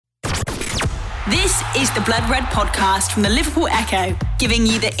This is the Blood Red podcast from the Liverpool Echo, giving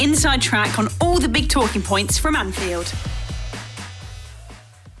you the inside track on all the big talking points from Anfield.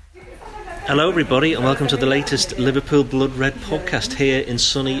 Hello everybody and welcome to the latest Liverpool Blood Red podcast here in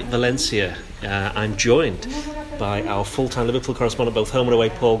sunny Valencia. I'm joined by our full-time Liverpool correspondent, both home and away,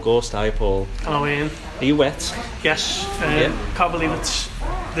 Paul Gorst. Hi Paul. Hello Ian. Are you wet? Yes, can't believe it's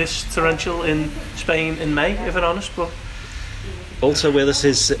this torrential in Spain in May, if I'm honest, but... Also with us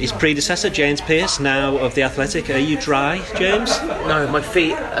is his predecessor, James Pearce, now of The Athletic. Are you dry, James? No, my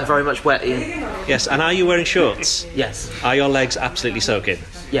feet are very much wet, Ian. Yes, and are you wearing shorts? Yes. Are your legs absolutely soaking?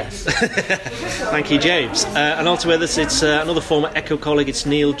 Yes. Thank you, James. And also with us, it's another former Echo colleague, it's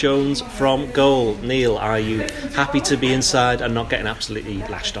Neil Jones from Goal. Neil, are you happy to be inside and not getting absolutely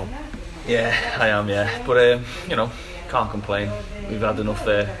lashed on? Yeah, I am, yeah. But, can't complain. We've had enough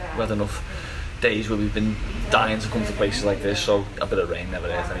days where we've been dying to come to places like this, so a bit of rain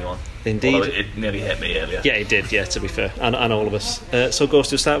never hurt anyone. Indeed. Although it nearly hit me earlier. Yeah, it did, to be fair, and all of us. So,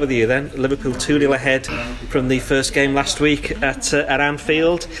 Ghost, we'll start with you then. Liverpool 2-0 ahead from the first game last week at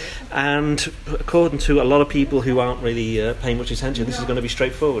Anfield, and according to a lot of people who aren't really paying much attention, this is going to be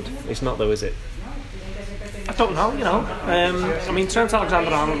straightforward. It's not, though, is it? I don't know, Trent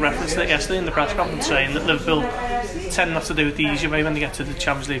Alexander-Arnold referenced it yesterday in the press conference, saying that Liverpool tend not to do it the easy way when they get to the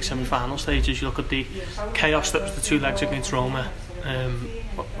Champions League semi-final stages. You look at the chaos that was the two legs against Roma.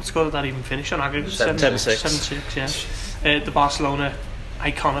 What score did that even finish on aggregate? 7-6. Yeah. The Barcelona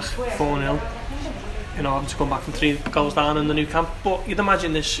iconic 4-0. Having to come back from 3 goals down in the Nou Camp. But you'd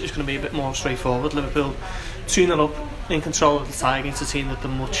imagine this is going to be a bit more straightforward. Liverpool 2-0 up, in control of the tie against a team that they're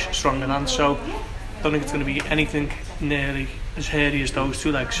much stronger than. So I don't think it's going to be anything nearly as hairy as those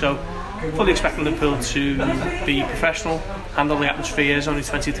two legs. So fully expecting Liverpool to be professional, handle the atmosphere. There's only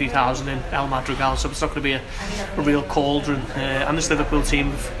 23,000 in El Madrigal, so it's not going to be a real cauldron. And this Liverpool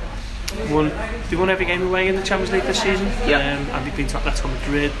team have won every game away in the Champions League this season. And they've been to Atletico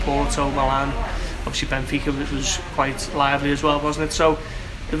Madrid, Porto, Milan. Obviously Benfica was quite lively as well, wasn't it? So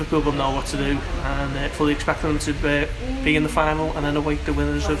Liverpool will know what to do, and fully expect them to be in the final and then await the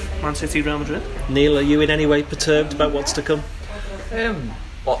winners of Man City, Real Madrid. Neil, are you in any way perturbed about what's to come?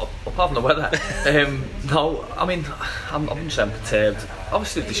 Apart from the weather, no. I wouldn't say I'm perturbed.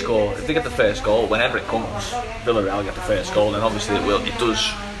 Obviously, if they get the first goal, whenever it comes, Villarreal get the first goal, and obviously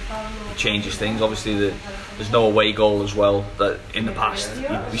it changes things. Obviously, there's no away goal as well. That in the past,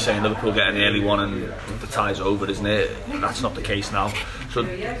 you'd be saying Liverpool get an early one and the tie's over, isn't it? That's not the case now. So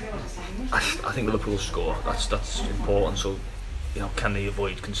I think Liverpool score. That's important. So can they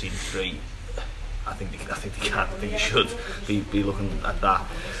avoid conceding 3? I think they can. I think they should be looking at that.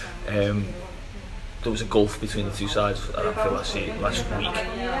 There was a gulf between the two sides at Anfield last week.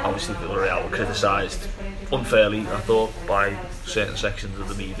 Obviously, Villarreal were criticised unfairly, I thought, by certain sections of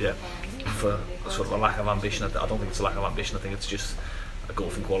the media for sort of a lack of ambition. I don't think it's a lack of ambition. I think it's just a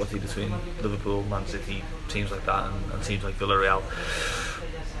gulf in quality between Liverpool, Man City, teams like that, and teams like Villarreal.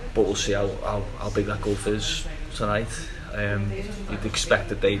 But we'll see how big that gulf is tonight. You'd expect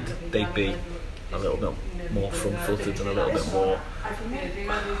that they'd be a little bit more front-footed and a little bit more,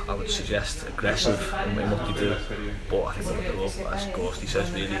 I would suggest, aggressive in what they do. But I think Liverpool, as Gorsty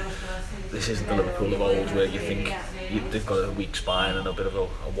says, really, this isn't the Liverpool of old where you think they've got a weak spine and a bit of a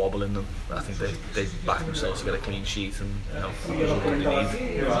wobble in them. I think they've backed themselves to get a clean sheet and the result that they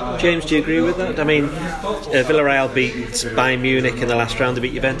need. James, do you agree with that? I mean, Villarreal beat Bayern Munich in the last round. They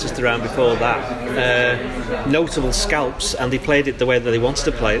beat Juventus the round before that. Notable scalps, and they played it the way that they wanted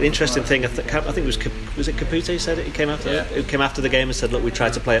to play it. The interesting thing, I think it was Caputo who said it? He came after the game and said, look, we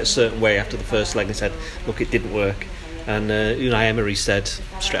tried to play it a certain way after the first leg, and he said, look, it didn't work. And Unai Emery said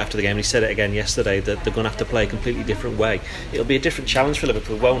straight after the game, and he said it again yesterday, that they're going to have to play a completely different way. It'll be a different challenge for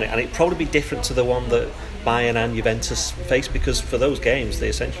Liverpool, won't it? And it'll probably be different to the one that Bayern and Juventus faced, because for those games they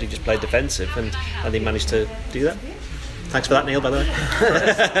essentially just played defensive, and they managed to do that. Thanks for that, Neil, by the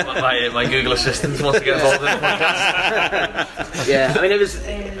way. my Google Assistant wants to get involved in the podcast. Yeah,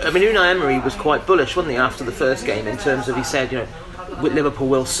 Unai Emery was quite bullish, wasn't he, after the first game, in terms of, he said, Liverpool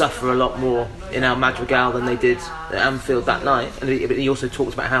will suffer a lot more in El Madrigal than they did at Anfield that night. And he also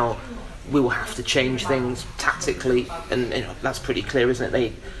talked about how we will have to change things tactically, and that's pretty clear, isn't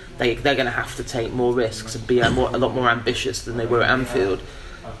it? They're going to have to take more risks and be a lot more ambitious than they were at Anfield.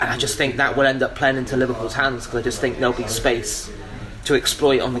 And I just think that will end up playing into Liverpool's hands, because I just think there'll be space to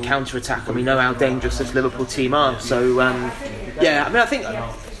exploit on the counter-attack, and we know how dangerous this Liverpool team are. So,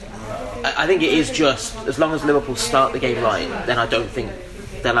 I think it is just, as long as Liverpool start the game right, then I don't think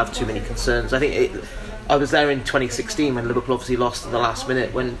they'll have too many concerns. I was there in 2016 when Liverpool obviously lost in the last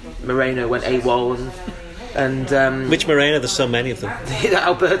minute, when Moreno went AWOL, and And which Moreno? There's so many of them.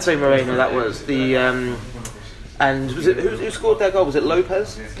 Alberto Moreno, that was the. And was it who scored their goal? Was it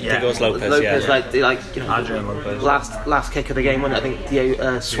Lopez? Yeah, it was Lopez. Lopez, yeah. like Adrian Lopez. Last kick of the game, wasn't it? I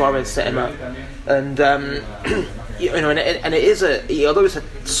think Suarez set him up, and and it is although it's a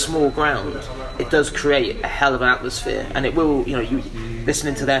small ground, it does create a hell of an atmosphere, and it will. You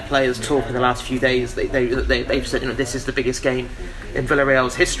listening to their players talk in the last few days, they've said this is the biggest game in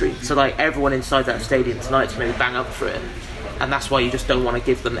Villarreal's history. So like everyone inside that stadium tonight to maybe bang up for it. And that's why you just don't want to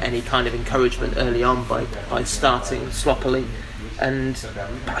give them any kind of encouragement early on by starting sloppily. And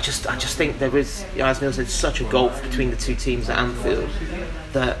I just think there is, as Neil said, such a gulf between the two teams at Anfield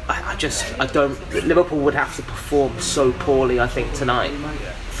that I don't. Liverpool would have to perform so poorly, I think, tonight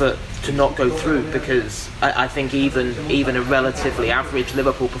to not go through, because I think even a relatively average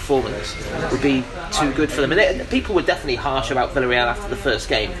Liverpool performance would be too good for them. And people were definitely harsh about Villarreal after the first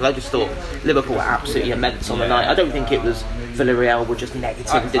game, because I just thought Liverpool were absolutely immense on the night. I don't think it was Villarreal were just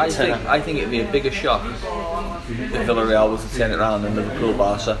negative and didn't turn up. I think it'd be a bigger shock if Villarreal was to turn it around than Liverpool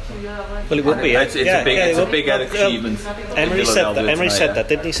Barca. Well, it would be. It's a bigger achievement. Emery said that,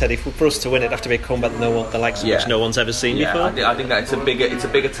 didn't he? Said if for us to win it, it'd have to be a comeback the likes of which no one's ever seen before. I think that it's a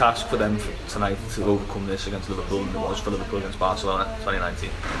bigger task for them tonight to overcome this against Liverpool than it was for Liverpool against Barcelona 2019.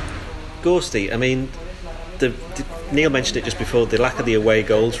 Ghosty, I mean, Neil mentioned it just before, the lack of the away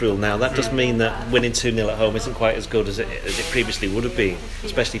goals rule. Now that does mean that winning 2-0 at home isn't quite as good as it previously would have been,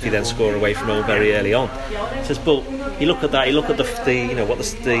 especially if you then score away from home very early on. Says, but you look at that, you look at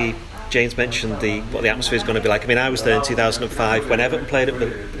the James mentioned what the atmosphere is going to be like. I mean, I was there in 2005 when Everton played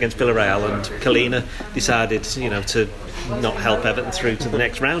against Villarreal, and Kalina decided, to not help Everton through to the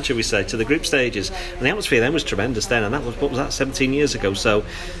next round, shall we say, to the group stages. And the atmosphere then was tremendous then, and that was 17 years ago. So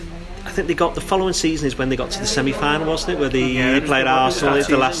I think they got the following season is when they got to the semi-final, wasn't it? Where they played Arsenal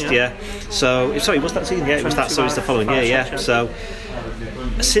the last year. So sorry, was that season? Yeah, it was that. So it's the following year. Yeah. So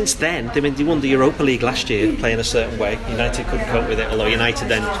since then, they won the Europa League last year, playing a certain way. United couldn't cope with it, although United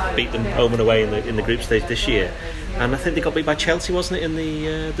then beat them home and away in the group stage this year. And I think they got beat by Chelsea, wasn't it, in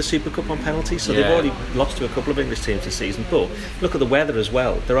the Super Cup on penalties? So they've already lost to a couple of English teams this season. But look at the weather as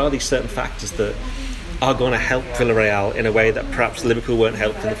well. There are these certain factors that are going to help Villarreal in a way that perhaps Liverpool weren't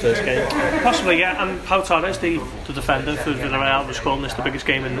helped in the first game. Possibly, yeah. And Pau Torres, the defender for Villarreal, was calling this the biggest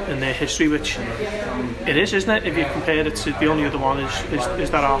game in their history, which it is, isn't it? If you compare it to the only other one is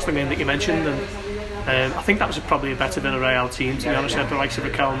that Arsenal game that you mentioned, and I think that was probably a better Villarreal team, to be honest. You had the likes of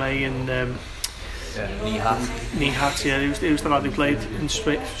Riquelme and Nihat, yeah, he was the lad who played in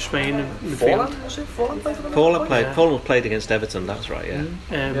Spain in midfield. Forlan played against Everton, that's right,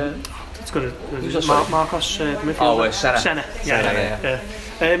 yeah. It's good. Marcos, midfielder. Senna.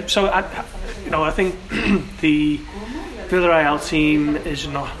 Yeah. So I think the Villarreal team is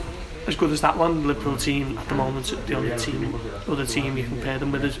not as good as that one. The Liverpool team at the moment, the only other team you compare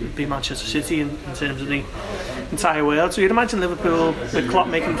them with would be Manchester City in terms of the entire world. So you'd imagine Liverpool, with Klopp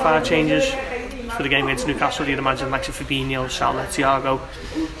making 5 changes for the game against Newcastle, you'd imagine like Fabinho, Salah, Thiago,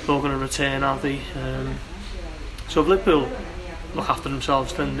 they're all going to return, aren't they? So if Liverpool look after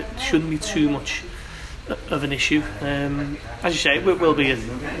themselves, then it shouldn't be too much of an issue. As you say, it will be a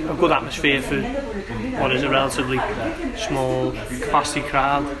good atmosphere for what is a relatively small capacity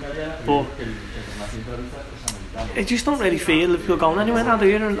crowd, but I just don't really feel Liverpool going anywhere now, do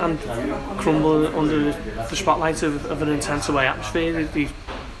you? And crumble under the spotlight of an intense away atmosphere. They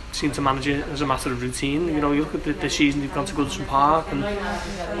seem to manage it as a matter of routine. You look at the season, they've gone to Goodison Park and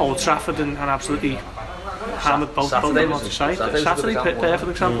Old Trafford and absolutely hammered both of them on site. Saturday,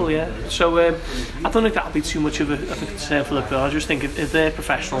 perfect example, yeah. So I don't think that'll be too much of a concern for Liverpool. I just think if they're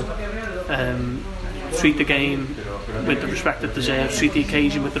professional, treat the game with the respect it deserves, treat the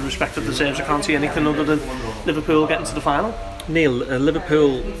occasion with the respect it deserves. I can't see anything other than Liverpool getting to the final. Neil,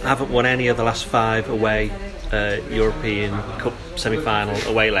 Liverpool haven't won any of the last 5 away European Cup semi-final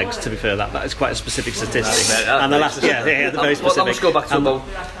away legs. To be fair, that is quite a specific statistic. And the last, very specific. Let's go back to about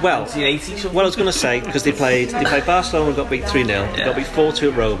 1980. Well, I was going to say, because they played Barcelona and got beat 3-0. They got beat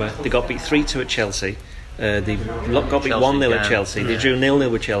 4-2 at Roma. They got beat 3-2 at Chelsea. They got beat 1-0 at Chelsea. They drew 0-0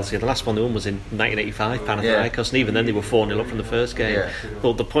 with Chelsea. The last one they won was in 1985, Panathinaikos, and even then they were 4-0 up from the first game.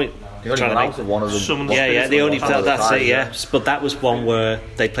 But the point trying to make one of them. That's it. Yeah, but that was one where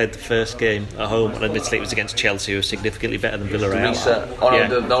they played the first game at home, and admittedly it was against Chelsea, who was significantly better than Villarreal.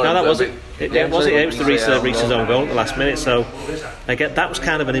 That wasn't. It was the Reese's own goal at the last minute. So I get that was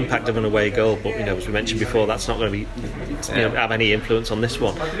kind of an impact of an away goal, but as we mentioned before, that's not going to be have any influence on this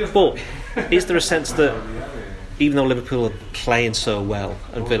one. But is there a sense that even though Liverpool are playing so well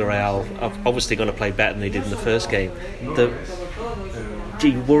and Villarreal are obviously going to play better than they did in the first game, the do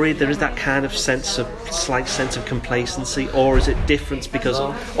you worry there is that kind of slight sense of complacency, or is it different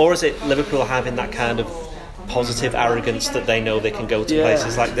or is it Liverpool having that kind of positive arrogance that they know they can go to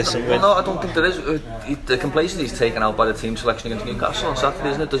places like this and win? No, I don't think there is. The complacency is taken out by the team selection against Newcastle on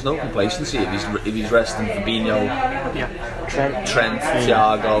Saturday, isn't it? There's no complacency if he's resting Fabinho, Trent,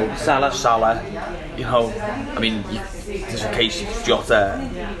 Thiago, Salah. You know, I mean, there's a case of Jota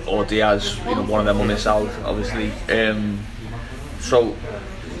or Diaz. You know, one of them will miss out, obviously. So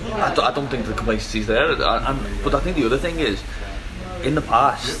I don't think the complacency is there. But I think the other thing is, in the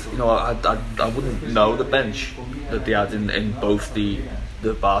past, you know, I wouldn't know the bench that they had in both the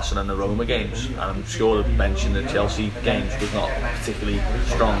Barca and the Roma games, and I'm sure the bench in the Chelsea games was not particularly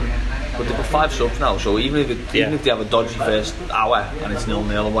strong. But they've got 5 subs now, so even if they have a dodgy first hour and it's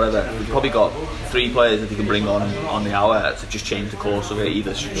 0-0 or whatever, they've probably got 3 players that they can bring on the hour to just change the course of it,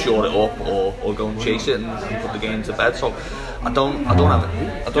 either shore it up or go and chase it and put the game to bed. So I don't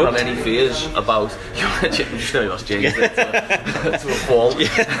have any fears about. You sure lost James to a fall.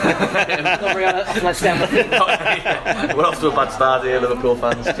 We're off to a bad start here, Liverpool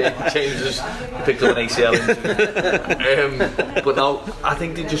fans. James has picked up an ACL injury. But no, I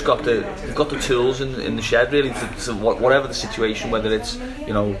think they've got the tools in the shed really to whatever the situation, whether it's,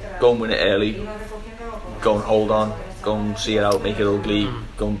 you know, go and win it early, go and hold on, go and see it out, make it ugly,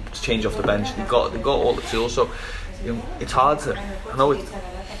 go and change off the bench. They've got all the tools. So, you know, it's hard to. I know it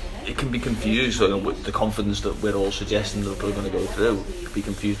can be confused, you know, with the confidence that we're all suggesting that we're going to go through. It could be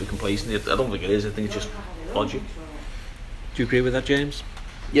confused with complacency. I don't think it is. I think it's just logic. Do you agree with that, James?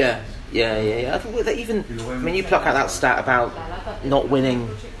 Yeah. I think that even, I mean, you pluck out that stat about not winning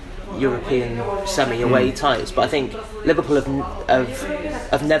European semi-away ties, but I think Liverpool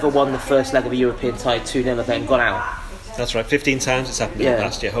have never won the first leg of a European tie 2-0 and then gone out. That's right, 15 times it's happened in the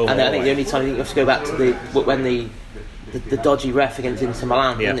past year. And I think the only time you have to go back to when the dodgy ref against Inter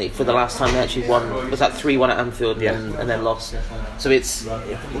Milan, didn't he? For the last time they actually won, was that 3-1 at Anfield and then lost. So it's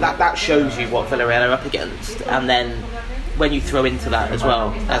that shows you what Villarreal are up against. And then when you throw into that as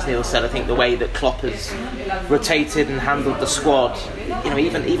well, as Neil said, I think the way that Klopp has rotated and handled the squad, you know,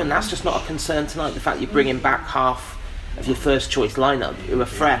 even that's just not a concern tonight. The fact you're bringing back half of your first choice lineup who are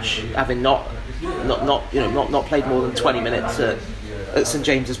fresh, having not played more than 20 minutes at St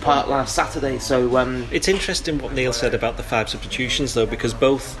James's Park last Saturday. So it's interesting what Neil said about the 5 substitutions, though, because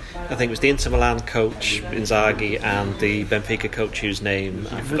both, I think it was the Inter Milan coach Inzaghi and the Benfica coach whose name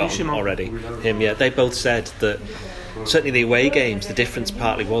I've forgotten already, they both said that certainly the away games, the difference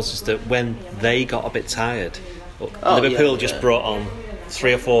partly was that when they got a bit tired, Liverpool just brought on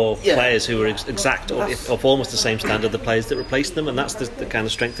 3 or 4 players who were exact of almost the same standard, the players that replaced them, and that's the kind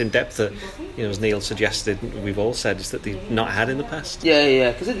of strength in depth that, you know, as Neil suggested, we've all said, is that they've not had in the past.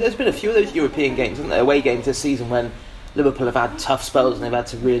 Because there's been a few of those European games, haven't there, away games this season, when Liverpool have had tough spells and they've had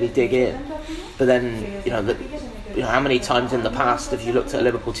to really dig in. But then, you know, how many times in the past have you looked at a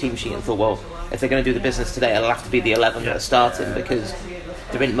Liverpool team sheet and thought, well, if they're going to do the business today, it'll have to be the 11 that are starting, because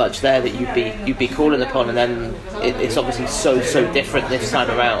there isn't much there that you'd be calling upon. And then it's obviously so different this time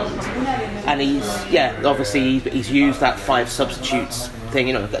around. And he's used that 5 substitutes thing.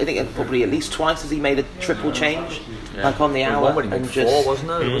 You know, I think probably at least twice has he made a triple change, like on the hour. One and just 4,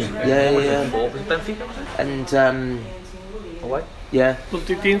 wasn't it? Was it Benfica? And away. Yeah. Well,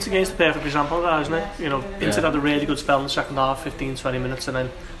 the Inter game's the perfect example of that, isn't it? You know, Inter had a really good spell in the second half, 15-20 minutes, and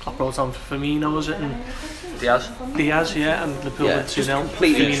then Klopp brought on Firmino, was it? And Diaz, and Liverpool went 2-0.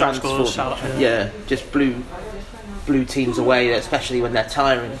 Completely transformed. Just blew teams away, especially when they're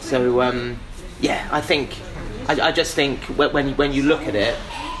tiring. So, I just think when you look at it,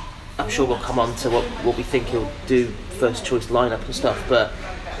 I'm sure we'll come on to what we think he'll do, first choice lineup and stuff, but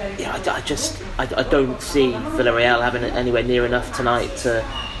I don't see Villarreal having it anywhere near enough tonight to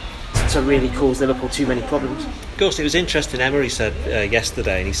really cause Liverpool too many problems. Of course, it was interesting. Emery said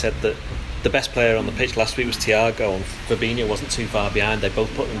yesterday, and he said that the best player on the pitch last week was Thiago, and Fabinho wasn't too far behind. They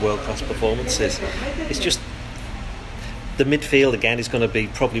both put in world-class performances. It's just the midfield again is going to be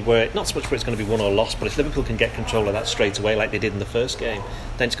probably not so much where it's going to be won or lost, but if Liverpool can get control of that straight away like they did in the first game,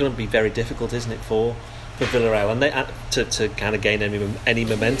 then it's going to be very difficult, isn't it, for Villarreal, and they to kind of gain any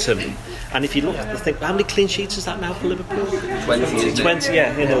momentum. And if you look at the thing, how many clean sheets is that now for Liverpool? 20, in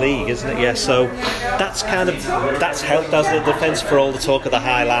the league, isn't it? Yeah, so that's helped as the defence, for all the talk of the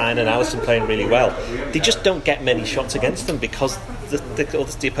high line and Alisson playing really well. They just don't get many shots against them because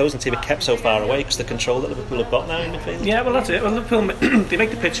the opposing team are kept so far away because the control that Liverpool have got now in midfield. Yeah, well, that's it. Well, Liverpool they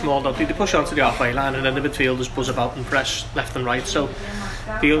make the pitch small, don't they? They push onto the halfway line, and then the midfielders buzz about and press left and right. So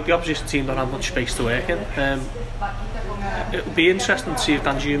the opposition team don't have much space to work in. It would be interesting to see if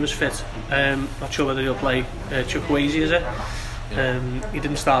Danjuma's fit. Not sure whether he'll play Chukwueze, is it? He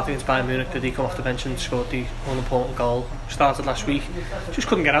didn't start against Bayern Munich, did he? Come off the bench and scored the all-important goal. Started last week, just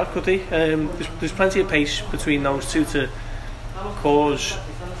couldn't get out, could he? There's plenty of pace between those two to cause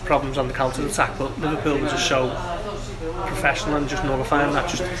problems on the counter-attack, but Liverpool were just so professional and just nullifying that,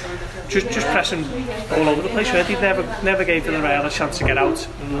 just pressing all over the place. He never gave Villarreal a chance to get out.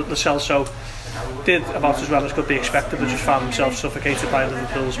 And Lo Celso did about as well as could be expected, but just found himself suffocated by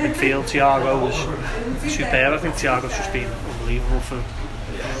Liverpool's midfield. Thiago was superb. I think Thiago's just been unbelievable for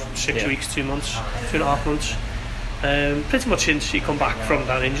 6 weeks, 2 months, 2.5 months. Pretty much since he come back from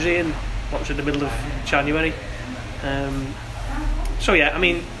that injury in the middle of January. So yeah, I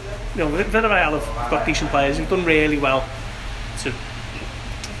mean, Villarreal have got decent players. They've done really well to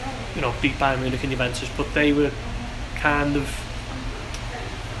beat Bayern Munich and Juventus, but they were kind of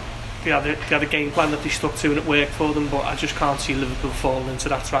they had a game plan that they stuck to and it worked for them. But I just can't see Liverpool falling into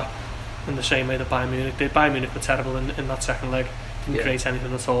that trap in the same way that Bayern Munich did. Bayern Munich were terrible in that second leg. Didn't create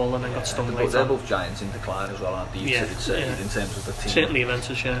anything at all and then got stung later. They're both giants in decline as well, aren't they? In terms of the team. Certainly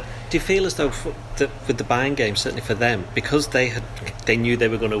Juventus, yeah. Do you feel as though with the Bayern game, certainly for them, because they knew they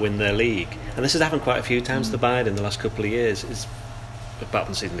were going to win their league, and this has happened quite a few times to Bayern in the last couple of years, apart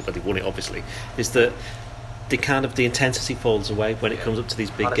from the season they won it obviously, is that the intensity falls away when it comes up to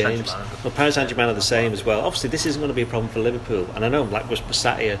these big games. Well, Paris Saint-Germain are the same as well. Obviously this isn't going to be a problem for Liverpool, and I know we're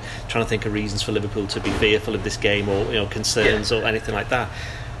sat here trying to think of reasons for Liverpool to be fearful of this game or concerns or anything like that.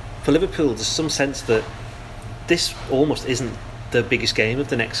 For Liverpool there's some sense that this almost isn't the biggest game of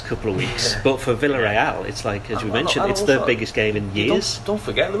the next couple of weeks, but for Villarreal it's like, as we mentioned, it's the biggest game in years. Don't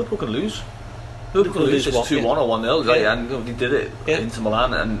forget, Liverpool can lose. Liverpool can lose 2-1 or 1-0, and they did it into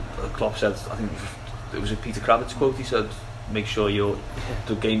Milan, and Klopp said, I think it was a Peter Kravitz quote, he said, make sure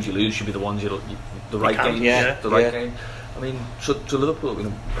the games you lose should be the ones the right game. I mean, so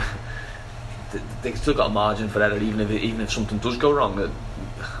Liverpool, they still got a margin for error, even if something does go wrong.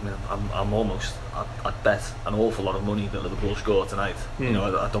 I mean, I'd bet an awful lot of money that Liverpool score tonight.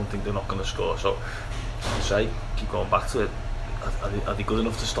 I don't think they're not going to score. So I'd say, keep going back to it. Are they good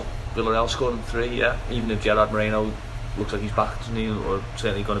enough to stop Villarreal scoring 3? Yeah, even if Gerard Moreno looks like he's back, doesn't he? Or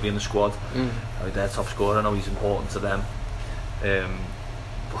certainly going to be in the squad. I mean, their top scorer, I know he's important to them.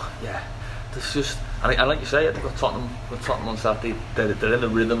 But yeah, there's just, and like you say, I think with Tottenham on Saturday, they're in the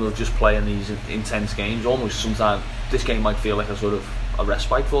rhythm of just playing these intense games. Almost sometimes this game might feel like a sort of a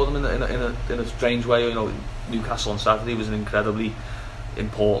respite for them in a strange way. Newcastle on Saturday was an incredibly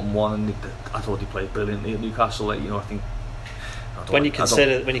important one, and I thought they played brilliantly at Newcastle. I think. When you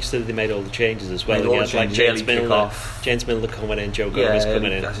consider they made all the changes as well, you had like James Milner coming in, Joe Gomez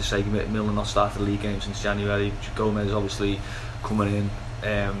coming in. As I say, Milner not started the league game since January. Gomez obviously coming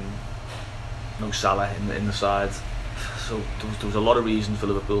in. No Salah in the side, so there was a lot of reason for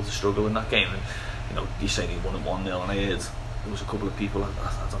Liverpool to struggle in that game. And you say they won at 1-0, and I heard there was a couple of people, I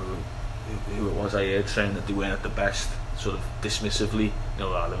don't know who it was, I heard saying that they weren't at the best, sort of dismissively.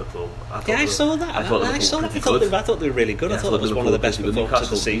 Liverpool. I saw that. I thought they were really good. I thought it was one of the best performances of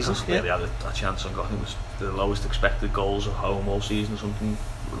the season. They had a chance on. I think it was the lowest expected goals at home all season, or something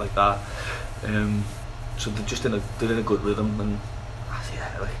like that. So they're in a good rhythm, and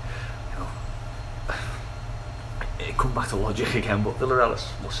it come back to logic again. But Villarreal is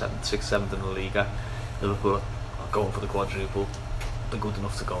 6th, 7th in the Liga. Liverpool are going for the quadruple. They're good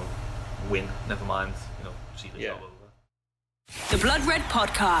enough to go and win. Never mind, see the job over. The Blood Red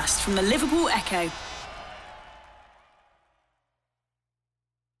Podcast from the Liverpool Echo.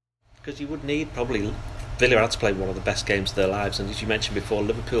 Because you would need probably Villarreal to play one of the best games of their lives, and as you mentioned before,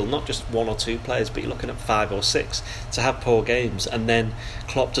 Liverpool, not just 1 or 2 players, but you're looking at 5 or 6 to have poor games, and then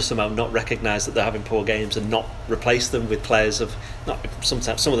Klopp to somehow not recognise that they're having poor games and not replace them with players of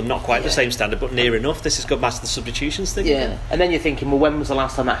sometimes some of them not quite the same standard, but near enough. This has gone back to the substitutions thing. Yeah, and then you're thinking, well, when was the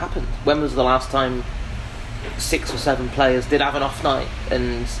last time that happened? When was the last time 6 or 7 players did have an off night?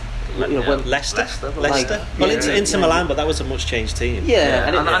 And when Leicester. Inter Milan, but that was a much changed team. Yeah,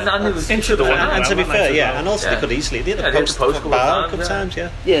 and to be fair, and also they could easily the post couple times.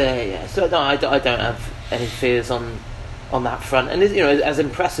 Yeah. So no, I don't have any fears on that front. And as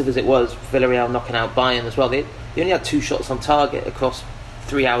impressive as it was, Villarreal knocking out Bayern as well. They only had 2 shots on target across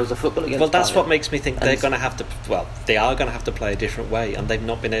 3 hours of football against. Well, that's Bayern. what makes me think they're going to have to. Well, they are going to have to play a different way, and they've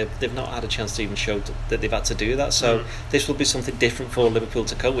not had a chance to even show that they've had to do that. So this will be something different for Liverpool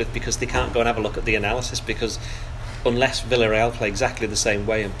to cope with, because they can't go and have a look at the analysis, because unless Villarreal play exactly the same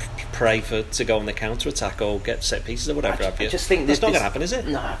way and pray to go on the counter attack or get set pieces or whatever, I just think that's not going to happen, is it?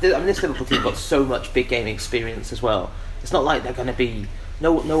 No, I mean, this Liverpool team got so much big game experience as well. It's not like they're going to be.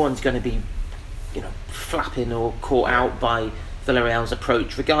 No one's going to be, flapping or caught out by Villarreal's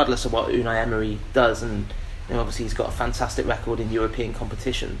approach, regardless of what Unai Emery does. And obviously he's got a fantastic record in European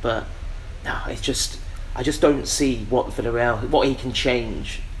competition, but no, I just don't see what Villarreal, what he can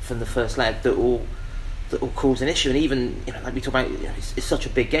change from the first leg that will cause an issue. And even, like we talk about, it's such a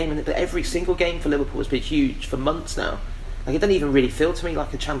big game, and every single game for Liverpool has been huge for months now. Like, it doesn't even really feel to me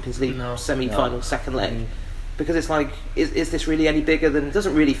like a Champions League semi-final second leg, because it's like, is this really any bigger than? It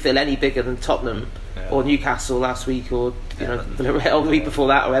doesn't really feel any bigger than Tottenham or Newcastle last week, or Villarreal the week before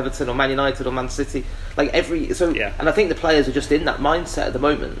that, or Everton or Man United or Man City. Like and I think the players are just in that mindset at the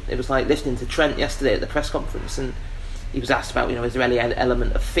moment. It was like listening to Trent yesterday at the press conference, and he was asked about, is there any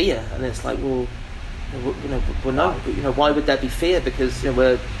element of fear? And it's like, well, no, but why would there be fear? Because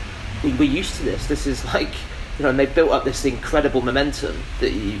we're used to this. This is like, and they've built up this incredible momentum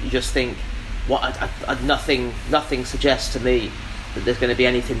that you just think, nothing suggests to me that there's going to be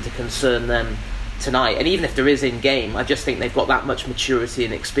anything to concern them tonight. And even if there is in game, I just think they've got that much maturity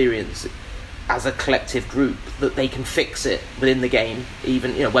and experience as a collective group that they can fix it within the game,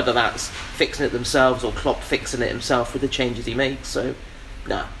 even whether that's fixing it themselves or Klopp fixing it himself with the changes he makes. So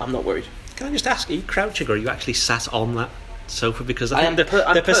no, I'm not worried. Can I just ask, are you crouching or are you actually sat on that sofa? Because I think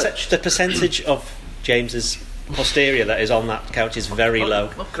the percentage of James's posterior that is on that couch is very low.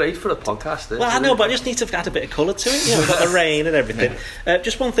 Not great for a podcast. Well, I know, but I just need to add a bit of colour to it. We've got the rain and everything.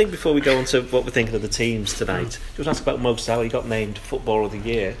 Just one thing before we go on to what we're thinking of the teams tonight. Just ask about Mo Salah. He got named Footballer of the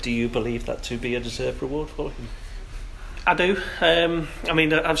Year. Do you believe that to be a deserved reward for him? I do. I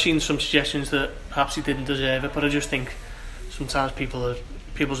mean, I've seen some suggestions that perhaps he didn't deserve it, but I just think sometimes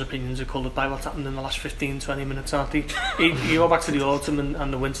people's opinions are coloured by what's happened in the last 15-20 minutes, aren't they? You go back to the autumn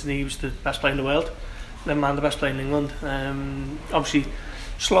and the winter, he was the best player in the world. Then man, the best player in England. Obviously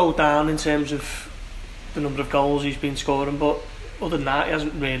slowed down in terms of the number of goals he's been scoring, but other than that, he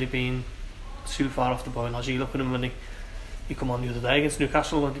hasn't really been too far off the boil, has he? Look at him when he come on the other day against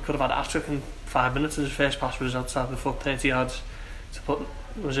Newcastle, and he could have had a hat-trick in 5 minutes, and his first pass was outside the foot, 30 yards to put,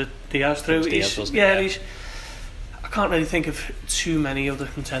 was it Diaz through? I can't really think of too many other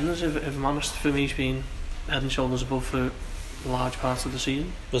contenders, if I'm honest. For me, he's been head and shoulders above for large parts of the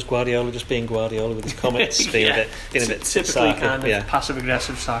season. Was Guardiola just being Guardiola with his comments, being a bit typically kind of passive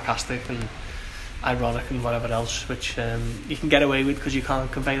aggressive, sarcastic and ironic and whatever else, which you can get away with because you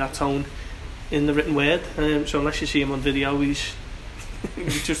can't convey that tone in the written word, so unless you see him on video, he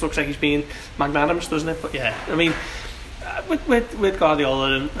just looks like he's being magnanimous, doesn't it? But yeah, I mean, with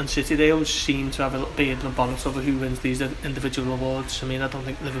Guardiola and City, they always seem to have a little beard and a bonnet over who wins these individual awards. I mean, I don't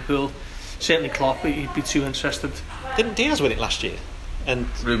think Liverpool, certainly Klopp, he'd be too interested. Didn't Diaz win it last year? And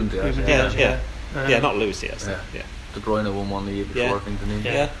Ruben Diaz. Yeah, not Luis Diaz. Yeah. De Bruyne won one the year before, I think, didn't he?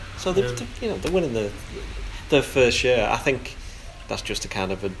 Yeah. So they're winning their first year. I think that's just a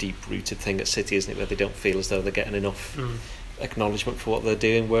kind of a deep-rooted thing at City, isn't it? Where they don't feel as though they're getting enough acknowledgement for what they're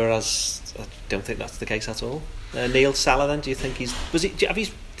doing. Whereas I don't think that's the case at all. Neil Salah, then, do you think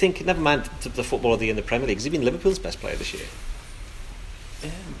never mind the footballer of the year in the Premier League, has he been Liverpool's best player this year?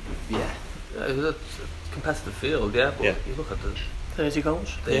 Yeah. It was a competitive field, but you look at the 30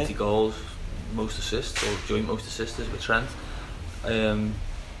 goals, most assists, or joint most assists with Trent.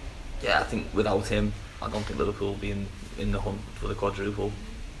 I think without him, I don't think Liverpool will be in the hunt for the quadruple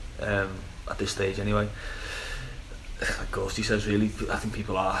at this stage anyway. Like Ghosty says, really, I think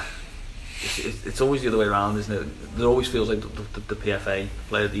people are. It's always the other way around, isn't it? There always feels like the PFA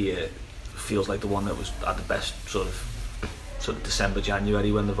Player of the Year feels like the one that was at the best sort of December,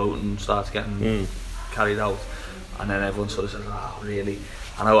 January, when the voting starts getting carried out, and then everyone sort of says, "Oh, really?"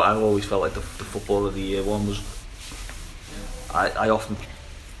 And I always felt like the Footballer of the Year one was. I often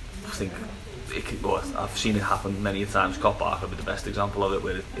think I've seen it happen many times. Scott Barker would be the best example of it,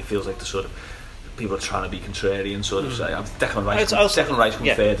 where it feels like the sort of people are trying to be contrarian, sort of say, Declan Rice come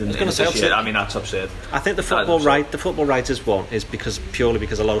third in this year. I mean, that's absurd. I think the football writers one is purely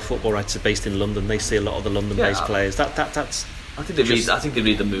because a lot of football writers are based in London. They see a lot of the London-based players. That's. I think they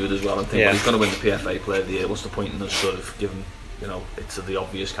read the mood as well and think, well, he's going to win the PFA Player of the Year. What's the point in us sort of giving, it's the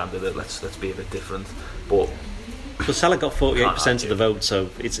obvious candidate. Let's be a bit different. But Salah got 48% of the vote, so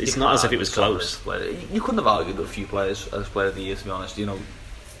it's not as if it was close. You couldn't have argued with a few players as Player of the Year, to be honest.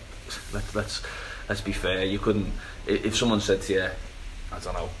 Let's be fair. You couldn't. If someone said to you, I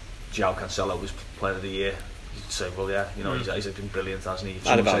don't know, João Cancelo was Player of the Year, you'd say, well, yeah, he's been brilliant, hasn't he? If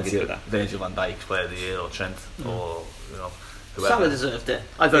I'd have argued with that. Virgil van Dijk's Player of the Year, or Trent, or whoever. Salah deserved it.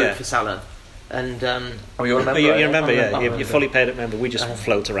 I voted for Salah. And you remember? You remember, You're fully paid up member. We just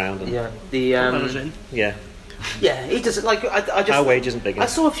float around. And, Yeah, he does. Like I just, our wage isn't big enough.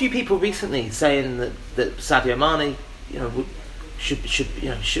 I saw a few people recently saying that Sadio Mane,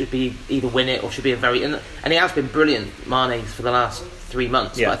 should be either win it or should be a very and he has been brilliant, Mane, for the last 3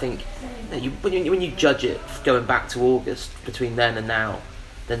 months. Yeah. But I think when you judge it going back to August, between then and now,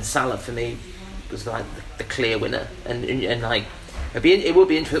 then Salah for me was like the clear winner, and like it will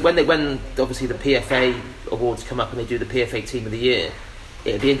be interesting when obviously the PFA awards come up and they do the PFA Team of the Year.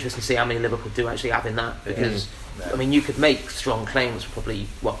 It'd be interesting to see how many Liverpool do actually have in that, because I mean, you could make strong claims. Probably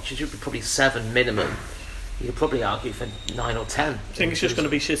should be probably 7 minimum. You could probably argue for 9 or 10. I think it's just going to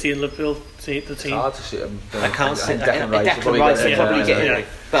be City and Liverpool, the team. It's hard to see them. I can't see Declan Rice will probably get it.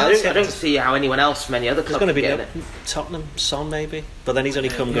 But I don't see how anyone else from any other club There's going to get be it. Tottenham, Son maybe, but then he's only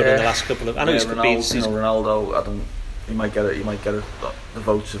come good in the last couple of. I know he's Ronaldo. He might get it. He might get it. The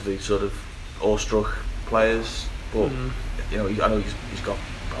votes of the sort of awestruck players, but I know he's got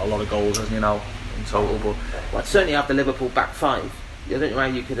a lot of goals, hasn't he now in total? But I'd certainly have the Liverpool back five. I don't know how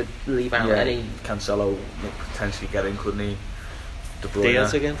you could leave out any. Cancelo would potentially get in, couldn't he? De Bruyne.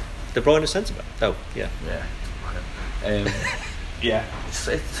 Diaz again. De Bruyne centre back. Oh yeah. Yeah. It's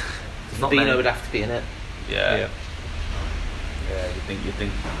not Fabinho would have to be in it. Yeah. You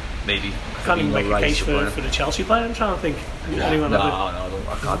think maybe. I can't even make a case for the Chelsea player. I'm trying to think. Anyone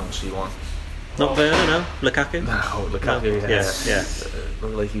I don't see one. Not Werner, no. Lukaku. No, Lukaku. Yeah.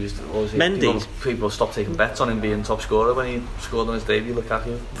 Like he was. Mendy. People stopped taking bets on him being top scorer when he scored on his debut.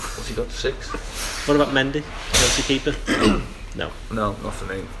 Lukaku. What's he got? 6. What about Mendy? Chelsea keeper. No, not for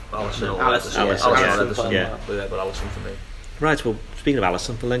me. Alisson. Alisson. Yeah. But Alisson for me. Right, well, speaking of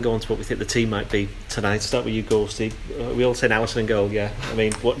Alisson, we'll then go on to what we think the team might be tonight. Start with you, Gorsty. We all saying Alisson in goal, yeah. I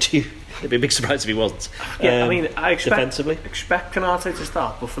mean, what do you... It'd be a big surprise if he wasn't. Yeah, I mean, I defensively? expect Konate to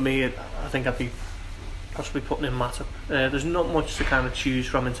start, but for me, I think I'd be possibly putting in Matip. There's not much to kind of choose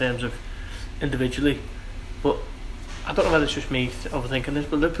from in terms of individually, but I don't know whether it's just me overthinking this,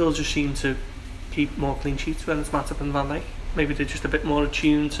 but Liverpool just seem to keep more clean sheets when it's Matip and Van Dijk. Maybe they're just a bit more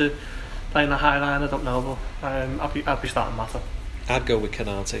attuned to playing a high line, I don't know, but I'd be starting Matip. I'd go with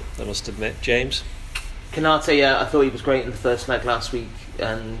Konate, I must admit. James? Konate, I thought he was great in the first leg last week,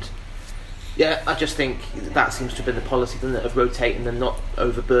 and I just think that seems to have been the policy, doesn't it, of rotating and not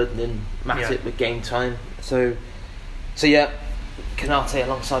overburdening Matip with game time. So Konate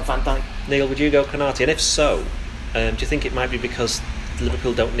alongside Van Dijk. Neil, would you go Konate? And if so, do you think it might be because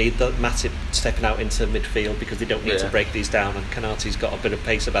Liverpool don't need the Matip stepping out into midfield because they don't need to break these down, and Konate's got a bit of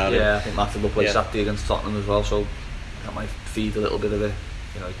pace about him? Yeah, I think Matip will play Saturday against Tottenham as well, so that might feed a little bit of it.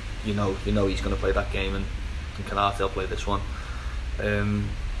 You know he's going to play that game, and Konate will play this one.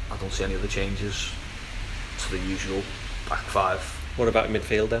 I don't see any other changes to the usual back five. What about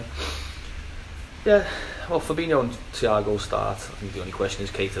midfield then? Yeah, well, Fabinho and Thiago start. I think the only question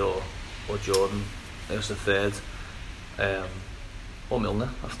is Keita or Jordan. There's the third. Or Milner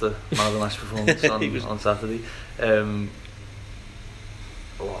after man of the match performance on Saturday.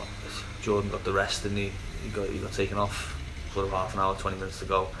 Jordan got the rest, and he got taken off sort of half an hour, 20 minutes to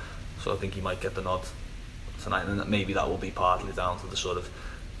go. So I think he might get the nod tonight, and maybe that will be partly down to the sort of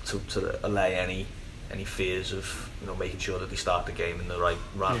to allay any fears of making sure that they start the game in the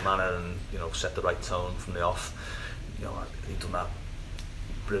right manner and set the right tone from the off. He's done that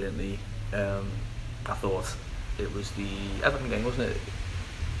brilliantly. I thought it was the Everton game, wasn't it?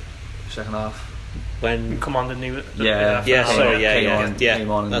 Second half. When commanded New.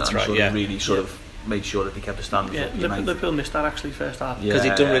 Came on and that's right. Really sort of made sure that they kept the standards up. Liverpool missed that actually first half because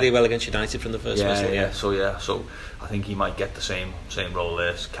he'd done really well against United from the first whistle. So I think he might get the same role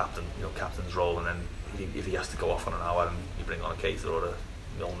there as captain's role, and then if he has to go off on an hour and you bring on a Keita or a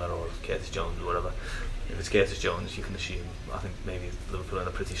Milner or Curtis Jones or whatever. If it's Curtis Jones, you can assume. I think maybe Liverpool are in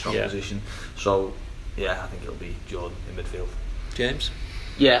a pretty strong position. So I think it'll be Jordan in midfield. James?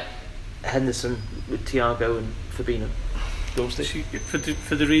 Yeah, Henderson with Thiago and Fabinho.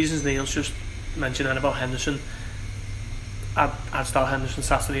 For the reasons Neil's just mentioned about Henderson, I'd start Henderson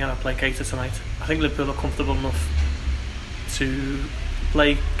Saturday and I'd play Keita tonight. I think Liverpool are comfortable enough to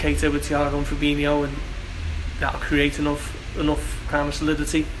play Keita with Thiago and Fabinho, and that'll create enough kind of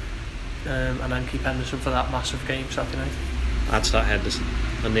solidity, and then keep Henderson for that massive game Saturday night. I'd start Henderson,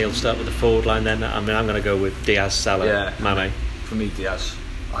 and Neil start with the forward line then. I mean, I'm going to go with Diaz, Salah, Mane. For me, Diaz.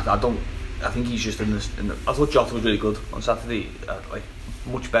 I think he's just in this. I thought Jota was really good on Saturday.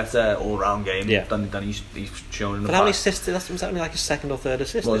 Much better all-round game than he's shown in the past. But how many assists? Was that only like his second or third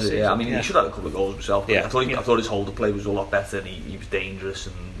assist? Was it? Yeah, I mean, he should have had a couple of goals himself. But I thought his hold of play was a lot better, and he was dangerous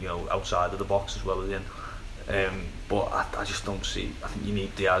and outside of the box as well as in. But I just don't see. I think you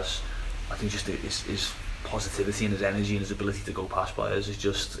need Diaz. I think just his positivity and his energy and his ability to go past players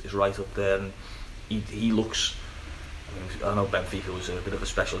is right up there, and he looks. I know Benfica was a bit of a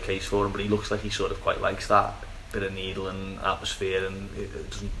special case for him, but he looks like he sort of quite likes that bit of needle and atmosphere, and it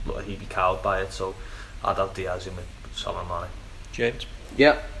doesn't look like he'd be cowed by it. So I'd have Diaz in with Salah and Mane. James?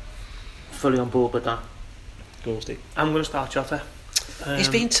 Yeah, fully on board with that. Gorsty. I'm going to start Jota. He's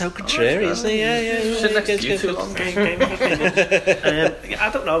been so contrary, isn't he? Yeah. Sit next to you too long. I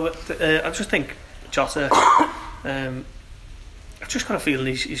don't know, but I just think Jota. I've just got a feeling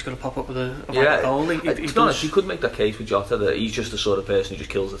he's going to pop up with a goal. To be honest, you could make that case with Jota that he's just the sort of person who just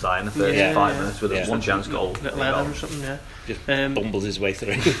kills the tie in the first 5 minutes with a one chance goal. Little or something, yeah. Just bumbles his way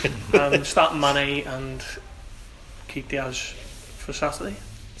through. Starting Mane and Keith Diaz for Saturday.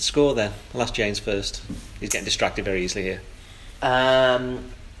 Score then. I'll ask James first. He's getting distracted very easily here. I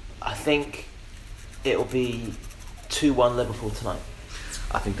think it'll be 2-1 Liverpool tonight.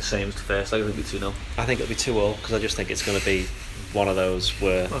 I think the same as the first. I think it'll be 2-0. I think it'll be 2-2 because I just think it's going to be one of those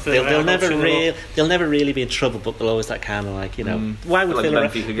where they'll never really be in trouble, but they'll always that kind of like, you know, why would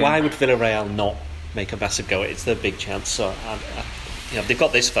Villarreal not make a massive go? It's their big chance. So they've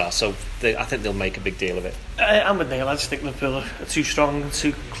got this far, so I think they'll make a big deal of it. I'm with Neil. I just think Liverpool are too strong and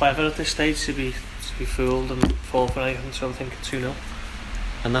too clever at this stage to be fooled and fall for anything. So I think 2-0.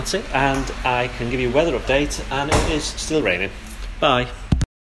 And that's it. And I can give you a weather update, and it is still raining. Bye.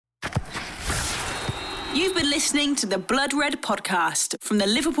 You've been listening to the Blood Red podcast from the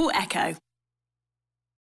Liverpool Echo.